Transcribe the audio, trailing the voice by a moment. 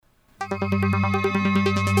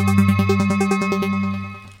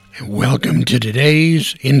Welcome to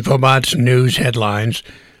today's Infobots News headlines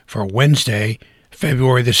for Wednesday,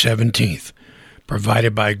 February the 17th,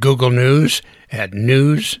 provided by Google News at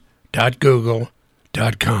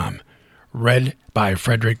news.google.com. Read by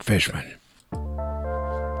Frederick Fishman.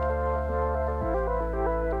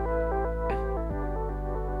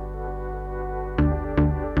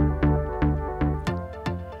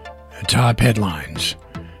 Top headlines.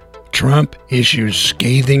 Trump issues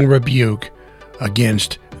scathing rebuke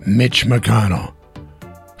against Mitch McConnell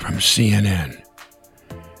from CNN.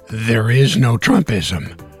 There is no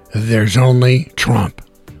Trumpism. There's only Trump.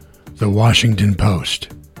 The Washington Post.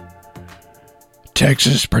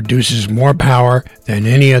 Texas produces more power than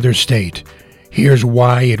any other state. Here's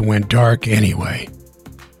why it went dark anyway.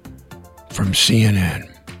 From CNN.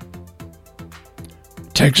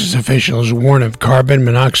 Texas officials warn of carbon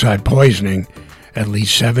monoxide poisoning, at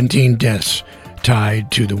least 17 deaths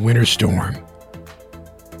tied to the winter storm.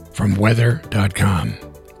 From weather.com.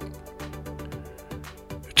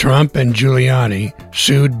 Trump and Giuliani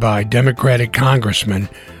sued by Democratic congressmen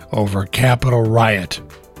over Capitol riot.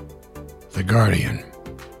 The Guardian.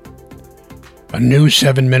 A new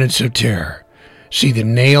 7 minutes of terror. See the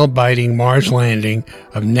nail-biting Mars landing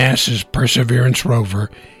of NASA's Perseverance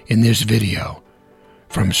rover in this video.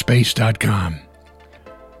 From space.com.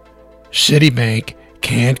 Citibank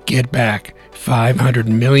can't get back $500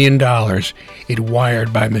 million it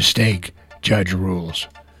wired by mistake, judge rules.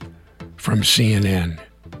 From CNN.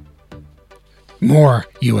 More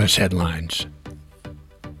U.S. headlines.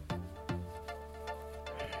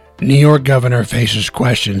 New York governor faces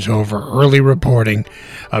questions over early reporting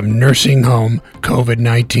of nursing home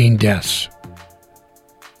COVID-19 deaths.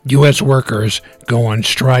 U.S. workers go on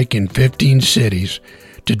strike in 15 cities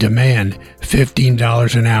to demand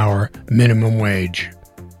 $15 an hour minimum wage.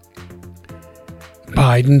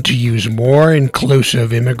 Biden to use more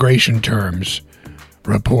inclusive immigration terms.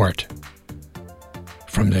 Report.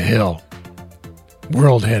 From The Hill.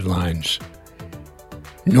 World headlines.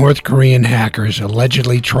 North Korean hackers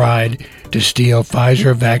allegedly tried to steal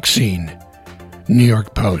Pfizer vaccine. New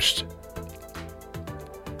York Post.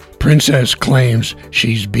 Princess claims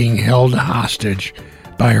she's being held hostage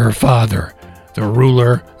by her father, the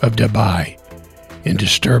ruler of Dubai, in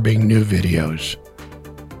disturbing new videos.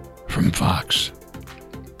 From Fox.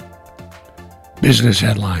 Business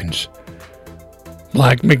headlines.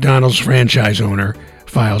 Black McDonald's franchise owner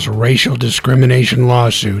files racial discrimination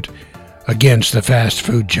lawsuit against the fast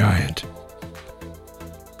food giant.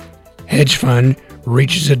 Hedge fund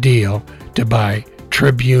reaches a deal to buy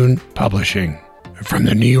Tribune Publishing. From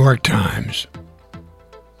the New York Times.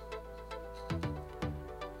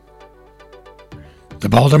 The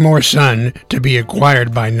Baltimore Sun to be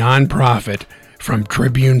acquired by nonprofit from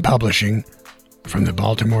Tribune Publishing. From the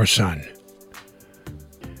Baltimore Sun.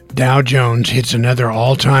 Dow Jones hits another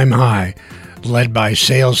all-time high, led by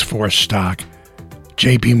Salesforce stock.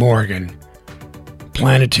 J.P. Morgan.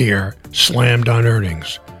 Planeteer slammed on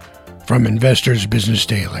earnings. From Investors Business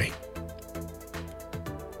Daily.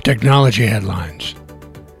 Technology headlines.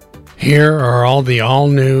 Here are all the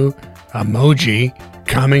all-new emoji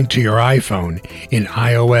coming to your iPhone in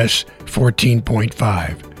iOS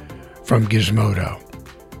 14.5 from Gizmodo.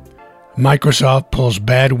 Microsoft pulls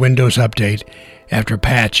bad Windows update after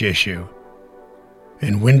patch issue.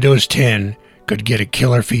 And Windows 10 could get a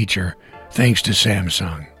killer feature thanks to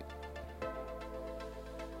Samsung.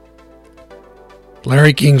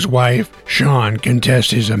 Larry King's wife, Sean, contests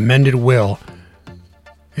his amended will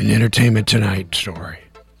in Entertainment Tonight story.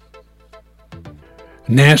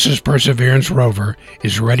 NASA's Perseverance rover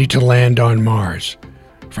is ready to land on Mars.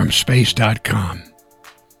 From space.com.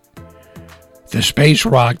 The space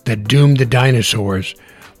rock that doomed the dinosaurs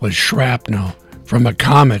was shrapnel from a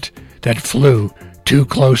comet that flew too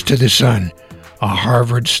close to the sun, a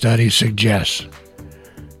Harvard study suggests.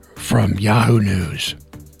 From Yahoo News.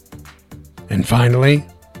 And finally,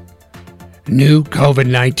 new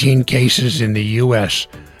COVID-19 cases in the U.S.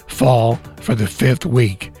 fall for the 5th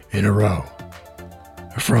week in a row.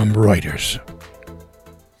 From Reuters.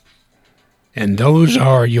 And those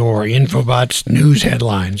are your Infobots news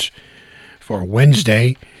headlines for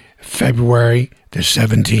Wednesday, February the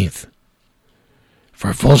 17th.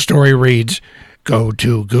 For full story reads, go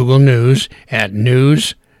to Google News at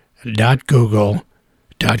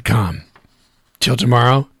news.google.com. Till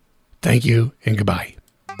tomorrow, thank you and goodbye.